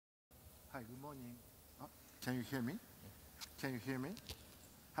Hi, good morning. Oh, can you hear me? Can you hear me?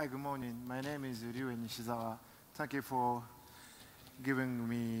 Hi, good morning. My name is Ryue Nishizawa. Thank you for giving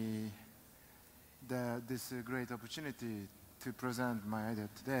me this great opportunity to present my idea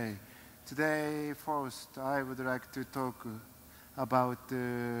today. Today, first, I would like to talk about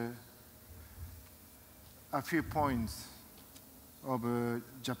a few points of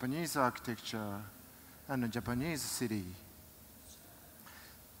Japanese architecture and a Japanese city.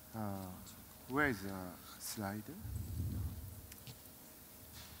 Where is the slide?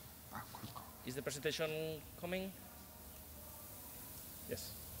 Is the presentation coming?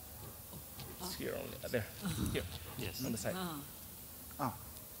 Yes. It's here only. There. Here. Yes. On the side.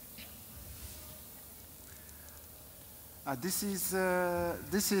 This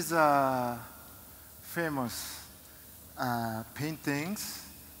is famous paintings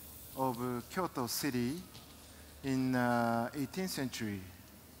of Kyoto city in 18th century.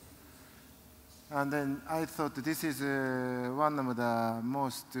 And then I thought this is one of the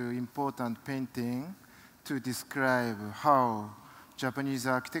most important painting to describe how Japanese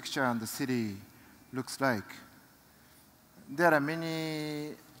architecture and the city looks like. There are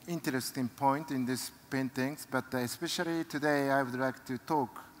many interesting points in these paintings, but especially today I would like to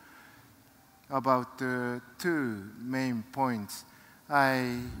talk about two main points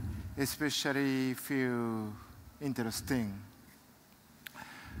I especially feel interesting.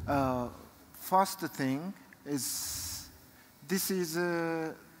 First thing is, this is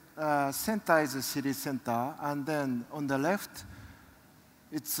center is a city center, and then on the left,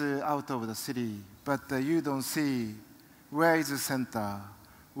 it's out of the city. But you don't see where is the center,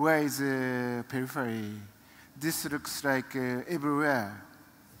 where is the periphery. This looks like everywhere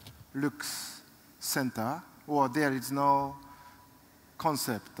looks center, or there is no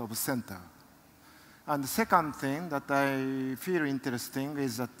concept of center. And the second thing that I feel interesting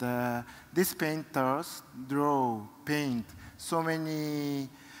is that these painters paint so many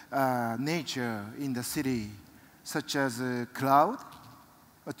nature in the city, such as cloud,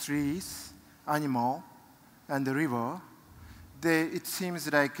 trees, animal, and the river. It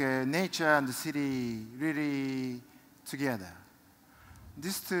seems like nature and the city really together.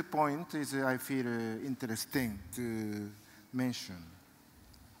 These 2 points is I feel interesting to mention.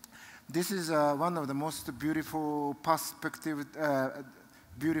 This is one of the most beautiful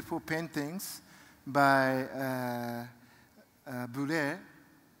beautiful paintings by Boulet,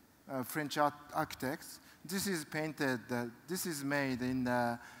 French architects. This is painted, this is made in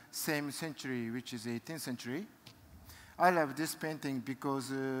the same century, which is 18th century. I love this painting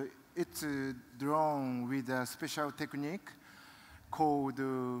because it's drawn with a special technique called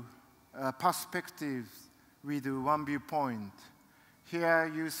perspective with one viewpoint. Here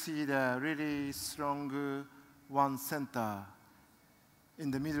you see the really strong one center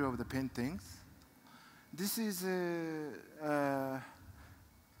in the middle of the paintings. This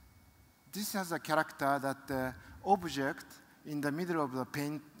has a character that the object in the middle of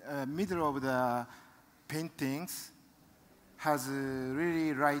the paintings has a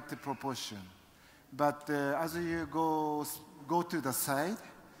really right proportion. But as you go to the side,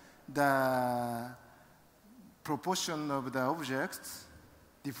 the proportion of the objects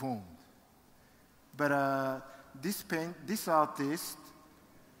deformed. But this artist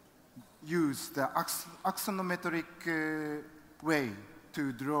used the axonometric way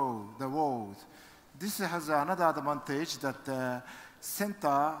to draw the walls. This has another advantage that the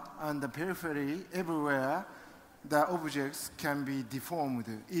center and the periphery, everywhere, the objects can be deformed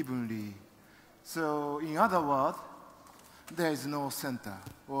evenly. So in other words, there is no center,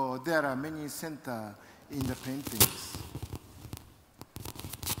 or there are many centers in the paintings.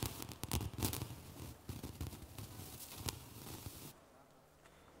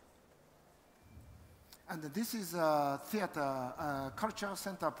 And this is a theater, cultural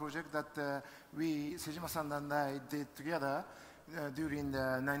center project that Sejima-san and I did together during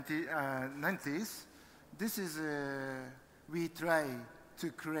the 90s. This is, we try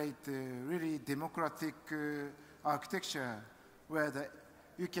to create a really democratic architecture where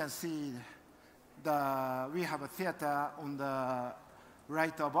you can see we have a theater on the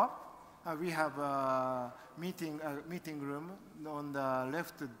right above. We have a meeting room on the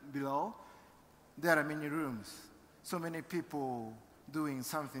left below. There are many rooms. So many people doing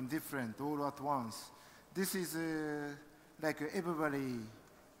something different all at once. This is like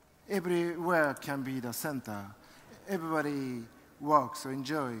everywhere can be the center. Everybody works or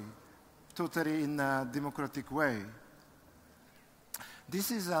enjoy totally in a democratic way.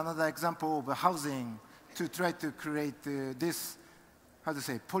 This is another example of housing to try to create this,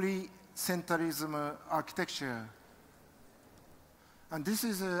 polycentrism architecture. And this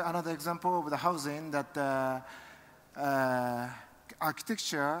is another example of the housing that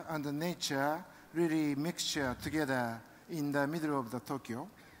architecture and the nature really mixture together in the middle of the Tokyo.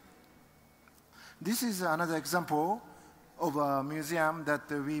 This is another example of a museum that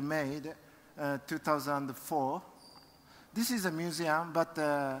we made 2004. This is a museum, but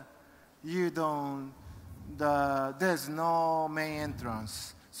there's no main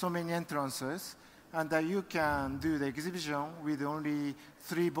entrance. So many entrances, and you can do the exhibition with only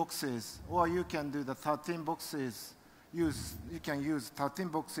 3 boxes, or you can do the 13 boxes. You can use 13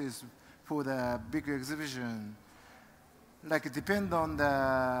 boxes for the big exhibition. Like, depend on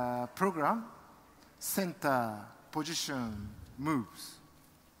the program, center position moves.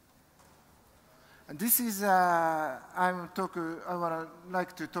 And this is, I would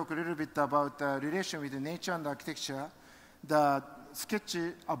like to talk a little bit about the relation with nature and architecture. The sketch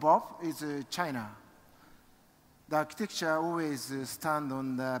above is China. The architecture always stand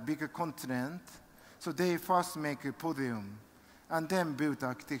on the bigger continent. So they first make a podium and then build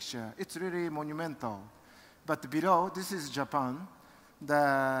architecture. It's really monumental. But below, this is Japan.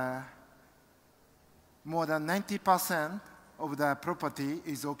 More than 90% of the property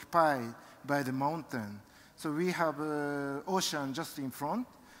is occupied by the mountain. So we have ocean just in front,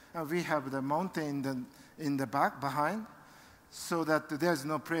 and we have the mountain in the back, behind, so that there's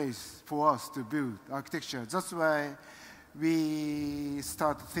no place for us to build architecture. That's why we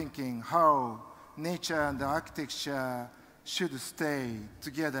start thinking how nature and the architecture should stay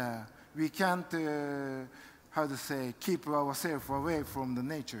together. We can't, keep ourselves away from the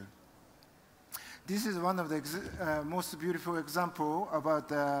nature. This is one of the most beautiful examples about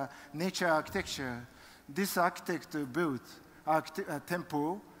nature architecture. This architect built a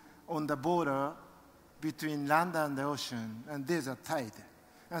temple on the border between land and the ocean, and there's a tide.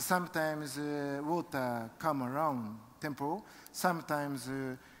 And sometimes water come around temple, sometimes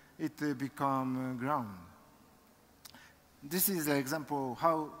it become ground. This is an example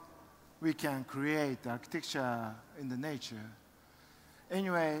how we can create architecture in the nature.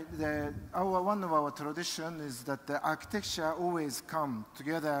 Anyway, one of our traditions is that the architecture always come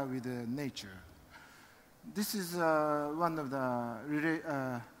together with the nature. This is one of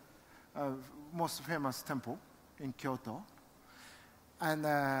the most famous temple in Kyoto. And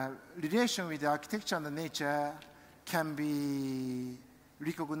relation with the architecture and the nature can be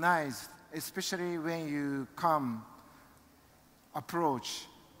recognized, especially when you approach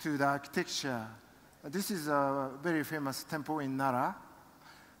to the architecture. This is a very famous temple in Nara.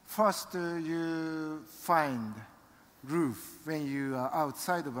 First, you find roof when you are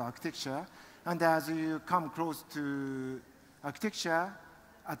outside of architecture, and as you come close to architecture,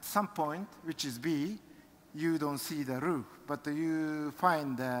 at some point, which is B, you don't see the roof, but you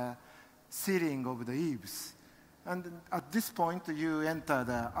find the ceiling of the eaves. And at this point, you enter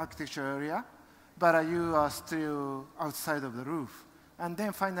the architecture area, but you are still outside of the roof. And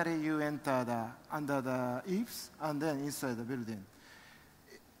then finally, you enter under the eaves, and then inside the building.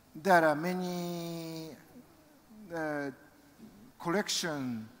 There are many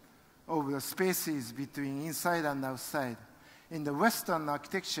collection of the spaces between inside and outside. In the Western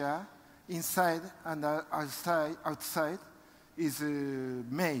architecture, inside and outside is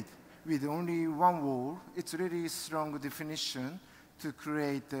made with only one wall. It's really strong definition to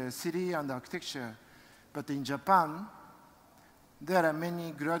create city and architecture. But in Japan, there are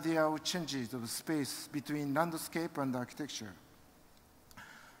many gradual changes of space between landscape and architecture.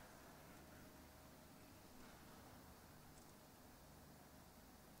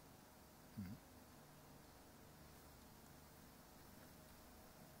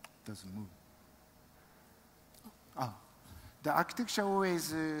 Doesn't move. The architecture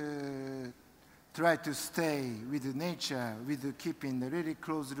always try to stay with nature, with keeping a really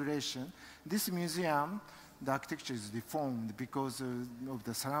close relation. This museum, the architecture is deformed because of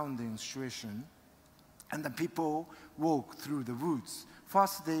the surrounding situation. And the people walk through the woods.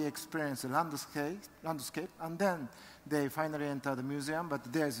 First, they experience the landscape, and then they finally enter the museum,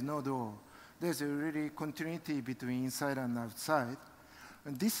 but there's no door. There's a really continuity between inside and outside.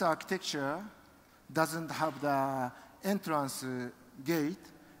 And this architecture doesn't have the entrance gate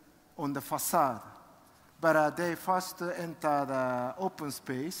on the facade, but they first enter the open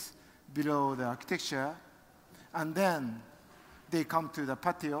space below the architecture, and then they come to the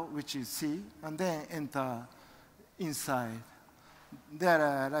patio, which is C, and then enter inside. There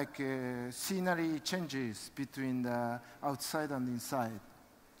are like scenery changes between the outside and inside.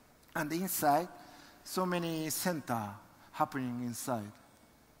 And inside, so many center happening inside.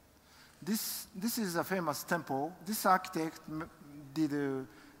 This is a famous temple. This architect did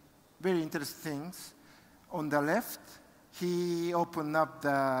very interesting things. On the left, he opened up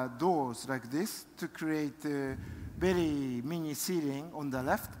the doors like this to create a very mini ceiling on the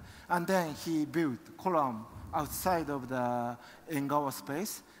left, and then he built column outside of the Engawa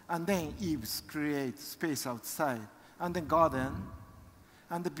space, and then eaves create space outside, and then garden,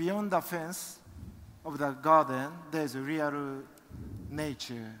 and beyond the fence of the garden, there's a real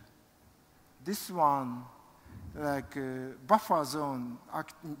nature. This one, like buffer zone,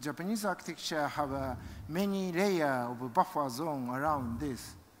 Japanese architecture have many layers of buffer zone around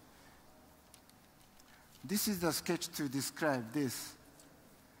this. This is the sketch to describe this.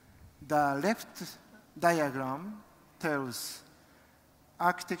 The left diagram tells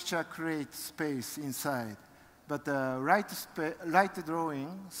architecture creates space inside, but the right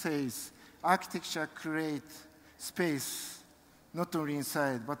drawing says architecture creates space not only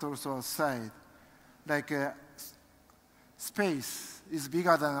inside but also outside. Like space is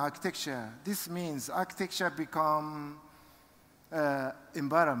bigger than architecture. This means architecture become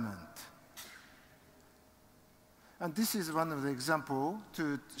environment. And this is one of the examples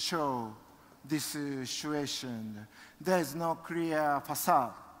to show this situation. There is no clear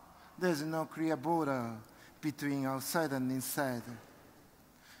facade. There is no clear border between outside and inside.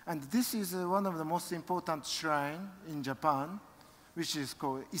 And this is one of the most important shrines in Japan, which is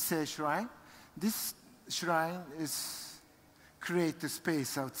called Ise Shrine. This shrine is create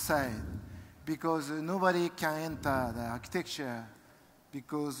space outside because nobody can enter the architecture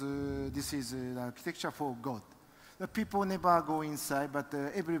because this is the architecture for God. The people never go inside, but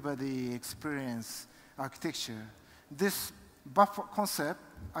everybody experience architecture. This buffer concept,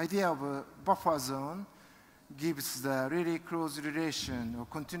 idea of a buffer zone, gives the really close relation or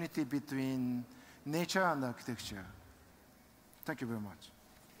continuity between nature and architecture. Thank you very much.